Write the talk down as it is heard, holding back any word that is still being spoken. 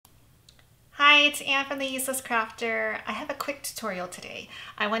it's Anne from the Useless Crafter. I have a quick tutorial today.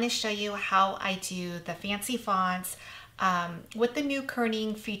 I want to show you how I do the fancy fonts with the new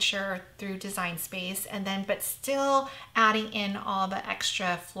kerning feature through Design Space, and then but still adding in all the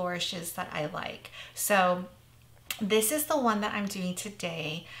extra flourishes that I like. So this is the one that I'm doing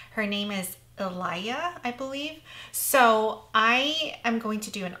today. Her name is Elia, I believe. So I am going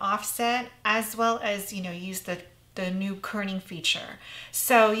to do an offset as well as, use the new kerning feature.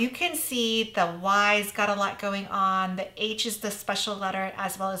 So you can see the Y's got a lot going on. The H is the special letter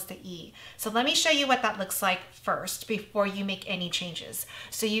as well as the E. So let me show you what that looks like first before you make any changes.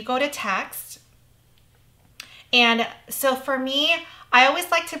 So you go to text. And so for me, I always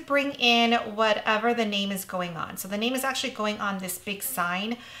like to bring in whatever the name is going on. So the name is actually going on this big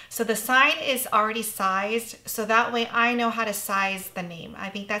sign. So the sign is already sized. So that way I know how to size the name. I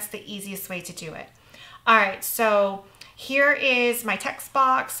think that's the easiest way to do it. All right, so here is my text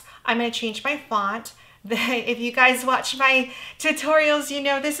box. I'm going to change my font. If you guys watch my tutorials, you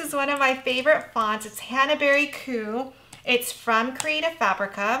know this is one of my favorite fonts. It's Hannaberry Coo. It's from Creative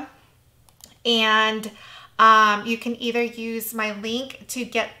Fabrica. And you can either use my link to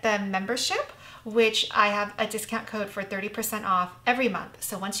get the membership, which I have a discount code for 30% off every month.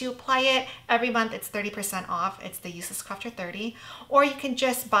 So once you apply it, every month it's 30% off. It's the Useless Crafter 30, or you can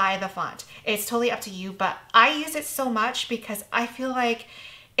just buy the font. It's totally up to you, but I use it so much because I feel like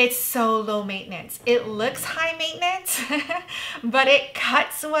it's so low maintenance. It looks high maintenance, but it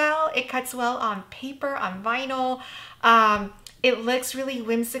cuts well. It cuts well on paper, on vinyl. It looks really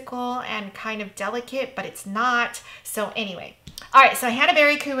whimsical and kind of delicate, but it's not. So anyway, all right, so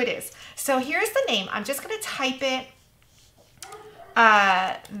Hannaberry Coo it is. So here's the name. I'm just gonna type it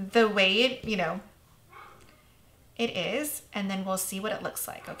the way it is, and then we'll see what it looks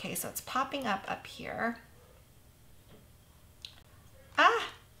like. Okay, so it's popping up here. Oh,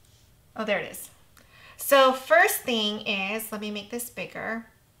 there it is. So first thing is, let me make this bigger.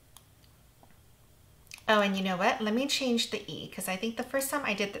 Oh, and you know what? Let me change the E, because I think the first time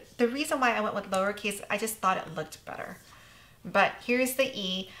I did, the reason why I went with lowercase, I just thought it looked better. But here's the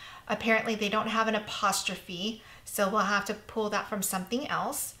E. Apparently they don't have an apostrophe, so we'll have to pull that from something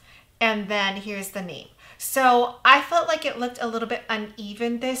else. And then here's the name. So I felt like it looked a little bit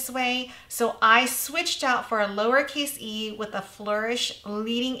uneven this way, so I switched out for a lowercase e with a flourish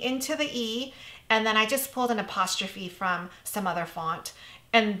leading into the E, and then I just pulled an apostrophe from some other font.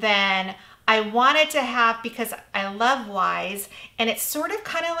 And then I wanted to have, because I love Y's, and it's sort of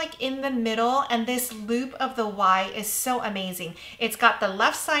kind of like in the middle, and this loop of the Y is so amazing. It's got the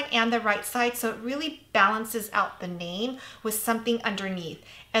left side and the right side, so it really balances out the name with something underneath.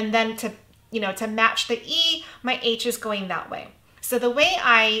 And then to match the E, my H is going that way. So the way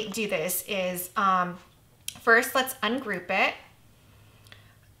I do this is, first let's ungroup it.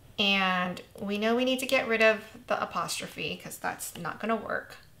 And we know we need to get rid of the apostrophe because that's not gonna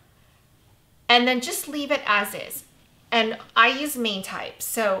work. And then just leave it as is. And I use main type.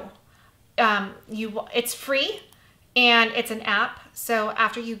 So it's free and it's an app. So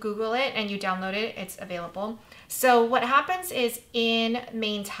after you Google it and you download it, it's available. So what happens is in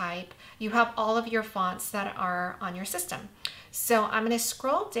main type, you have all of your fonts that are on your system. So I'm gonna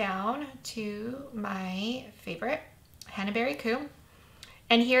scroll down to my favorite, Hannaberry Coo.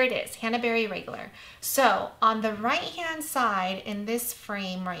 And here it is, Hannaberry Regular. So on the right-hand side in this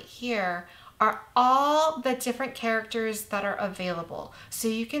frame right here are all the different characters that are available. So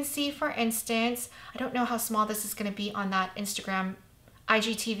you can see, for instance, I don't know how small this is gonna be on that Instagram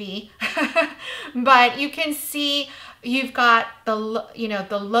IGTV, but you can see you've got the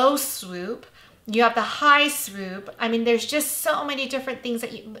low swoop, you have the high swoop. I mean, there's just so many different things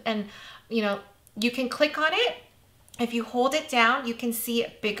that you can click on it. If you hold it down, you can see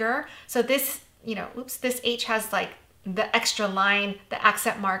it bigger. So this, this H has like the extra line, the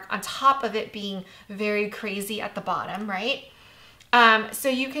accent mark on top of it being very crazy at the bottom, right? So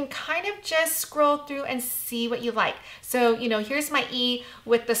you can kind of just scroll through and see what you like. So, here's my E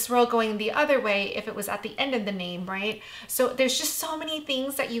with the swirl going the other way if it was at the end of the name, right? So there's just so many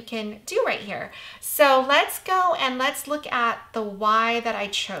things that you can do right here. So let's go and let's look at the Y that I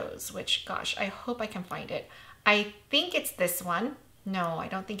chose, which, gosh, I hope I can find it. I think it's this one. No, I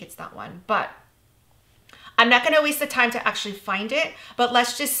don't think it's that one, but I'm not going to waste the time to actually find it, but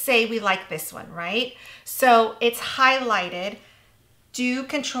let's just say we like this one, right? So it's highlighted. Do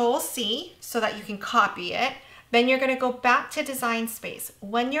Control C so that you can copy it. Then you're going to go back to Design Space.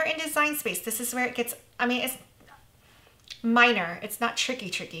 When you're in Design Space, this is where it gets, it's minor. It's not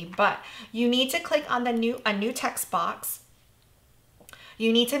tricky, but you need to click on a new text box.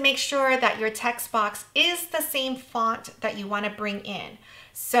 You need to make sure that your text box is the same font that you want to bring in.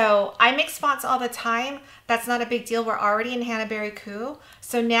 So I mix fonts all the time. That's not a big deal. We're already in Hannah Berry Coo.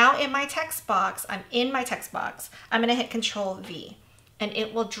 So now in my text box, I'm going to hit Control V and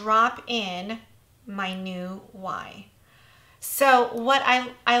it will drop in my new Y. So what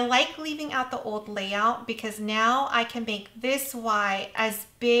I like leaving out the old layout because now I can make this Y as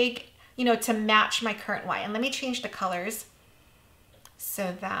big, you know, to match my current Y. And let me change the colors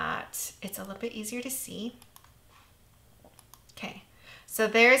so that it's a little bit easier to see. Okay. So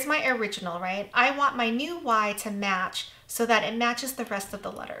there's my original, right? I want my new Y to match so that it matches the rest of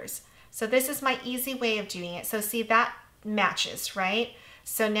the letters. So this is my easy way of doing it. So see, that matches, right?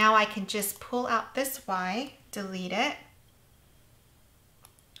 So now I can just pull out this Y, delete it,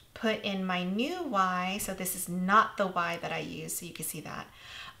 put in my new Y. So this is not the Y that I use, so you can see that.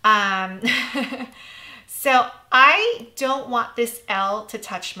 So I don't want this L to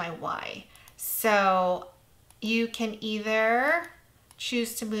touch my Y. So you can either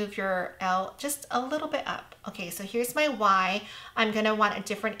choose to move your L just a little bit up. Okay, so here's my Y. I'm gonna want a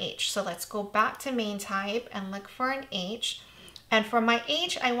different H. So let's go back to main type and look for an H. And for my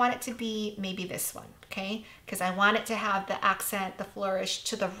H, I want it to be maybe this one, okay? Because I want it to have the accent, the flourish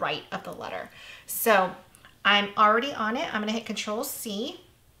to the right of the letter. So I'm already on it. I'm gonna hit Control C,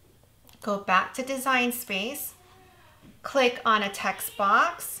 go back to design space, click on a text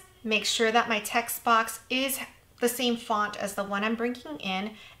box, make sure that my text box is the same font as the one I'm bringing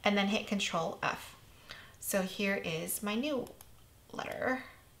in, and then hit Control F. So here is my new letter.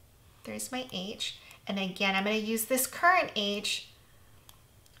 There's my H. And again, I'm going to use this current H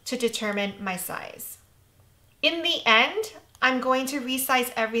to determine my size. In the end, I'm going to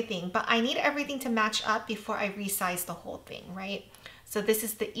resize everything, but I need everything to match up before I resize the whole thing, right? So this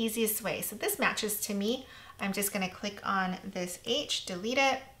is the easiest way. So this matches to me. I'm just going to click on this H, delete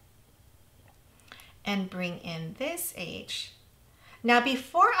it, and bring in this H. Now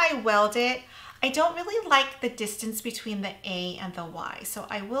before I weld it, I don't really like the distance between the A and the Y. So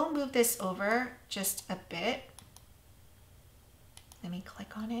I will move this over just a bit. Let me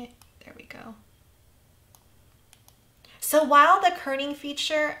click on it. There we go. So while the kerning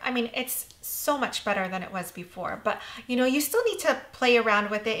feature, I mean, it's so much better than it was before, but you know, you still need to play around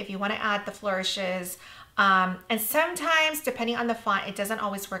with it if you want to add the flourishes. And sometimes, depending on the font, it doesn't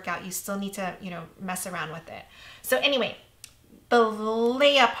always work out. You still need to, you know, mess around with it. So anyway, the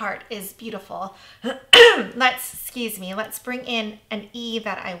layout part is beautiful. Let's bring in an E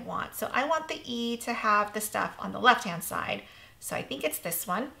that I want. So I want the E to have the stuff on the left-hand side. So I think it's this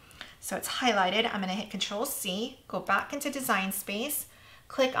one. So it's highlighted. I'm going to hit Control C, go back into design space,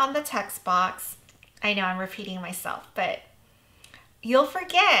 click on the text box. I know I'm repeating myself, but you'll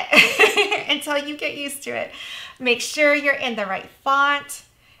forget until you get used to it. Make sure you're in the right font,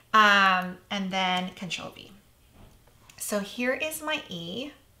 and then Control V. So here is my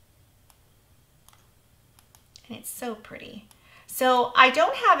E, and it's so pretty. So I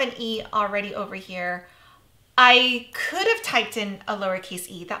don't have an E already over here. I could have typed in a lowercase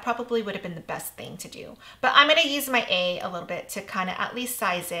e. That probably would have been the best thing to do. But I'm going to use my A a little bit to kind of at least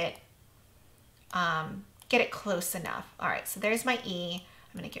size it, get it close enough. All right, so there's my E.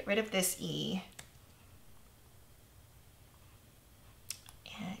 I'm going to get rid of this E.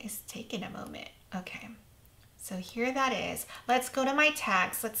 And it's taking a moment. Okay, so here that is. Let's go to my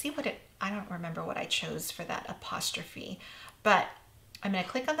text. Let's see what I don't remember what I chose for that apostrophe, but I'm going to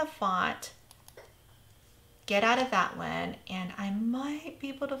click on the font, get out of that one, and I might be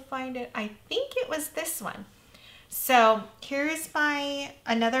able to find it. I think it was this one. So here's my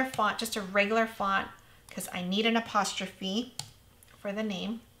another font, just a regular font, because I need an apostrophe for the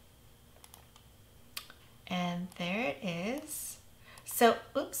name. And there it is. So,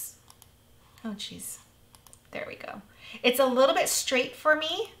 oops. Oh, geez. There we go. It's a little bit straight for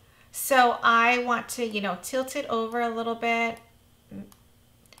me, so I want to, you know, tilt it over a little bit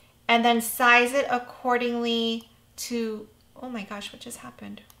and then size it accordingly to, oh my gosh, what just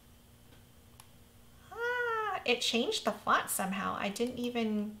happened? It changed the font somehow. I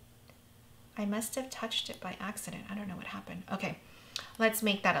must have touched it by accident. I don't know what happened. Okay, let's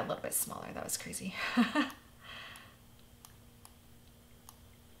make that a little bit smaller. That was crazy.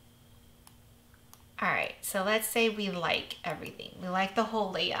 All right, so let's say we like everything. We like the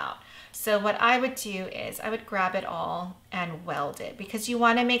whole layout. So what I would do is I would grab it all and weld it, because you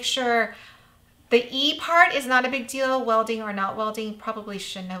want to make sure the E part is not a big deal. Welding or not welding, probably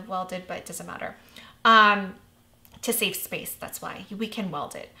shouldn't have welded, but it doesn't matter. to save space. That's why we can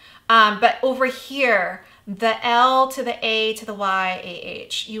weld it. But over here, the L to the A to the Y,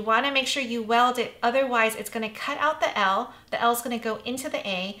 AH, you want to make sure you weld it. Otherwise, it's going to cut out the L. The L is going to go into the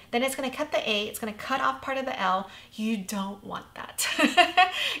A. Then it's going to cut the A. It's going to cut off part of the L. You don't want that.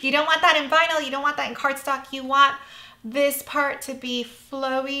 You don't want that in vinyl. You don't want that in cardstock. You want this part to be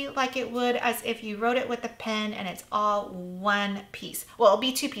flowy like it would as if you wrote it with a pen and it's all one piece. Well, it'll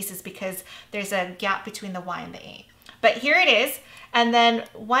be two pieces because there's a gap between the Y and the A. But here it is. And then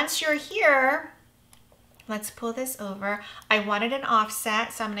once you're here, let's pull this over. I wanted an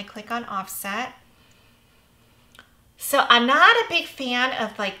offset, so I'm going to click on offset. So I'm not a big fan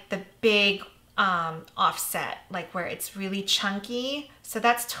of like the big offset, like where it's really chunky. So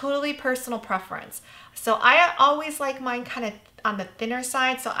that's totally personal preference. So I always like mine kind of on the thinner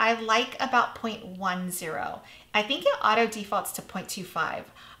side. So I like about 0.10. I think it auto defaults to 0.25.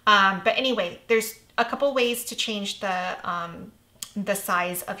 But anyway, there's a couple ways to change the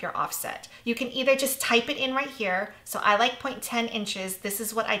size of your offset. You can either just type it in right here. So I like 0.10 inches. This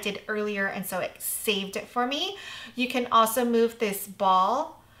is what I did earlier, and so it saved it for me. You can also move this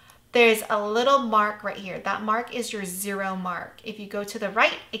ball. There's a little mark right here. That mark is your 0 mark. If you go to the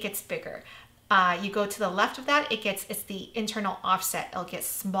right, it gets bigger. You go to the left of that, it's the internal offset. It'll get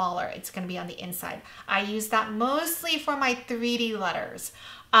smaller. It's going to be on the inside. I use that mostly for my 3D letters.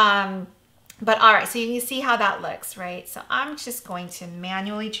 But all right, so you can see how that looks, right? So I'm just going to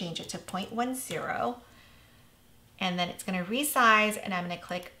manually change it to 0.10, and then it's going to resize, and I'm going to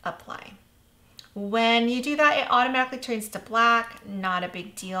click apply. When you do that, it automatically turns to black. Not a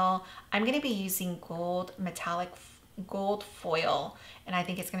big deal. I'm going to be using metallic gold foil, and I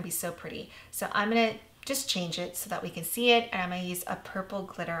think it's going to be so pretty. So I'm going to just change it so that we can see it, and I'm going to use a purple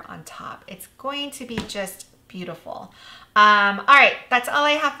glitter on top. It's going to be just beautiful. All right, that's all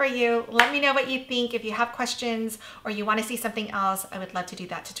I have for you. Let me know what you think. If you have questions or you want to see something else, I would love to do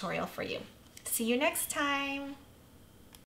that tutorial for you. See you next time.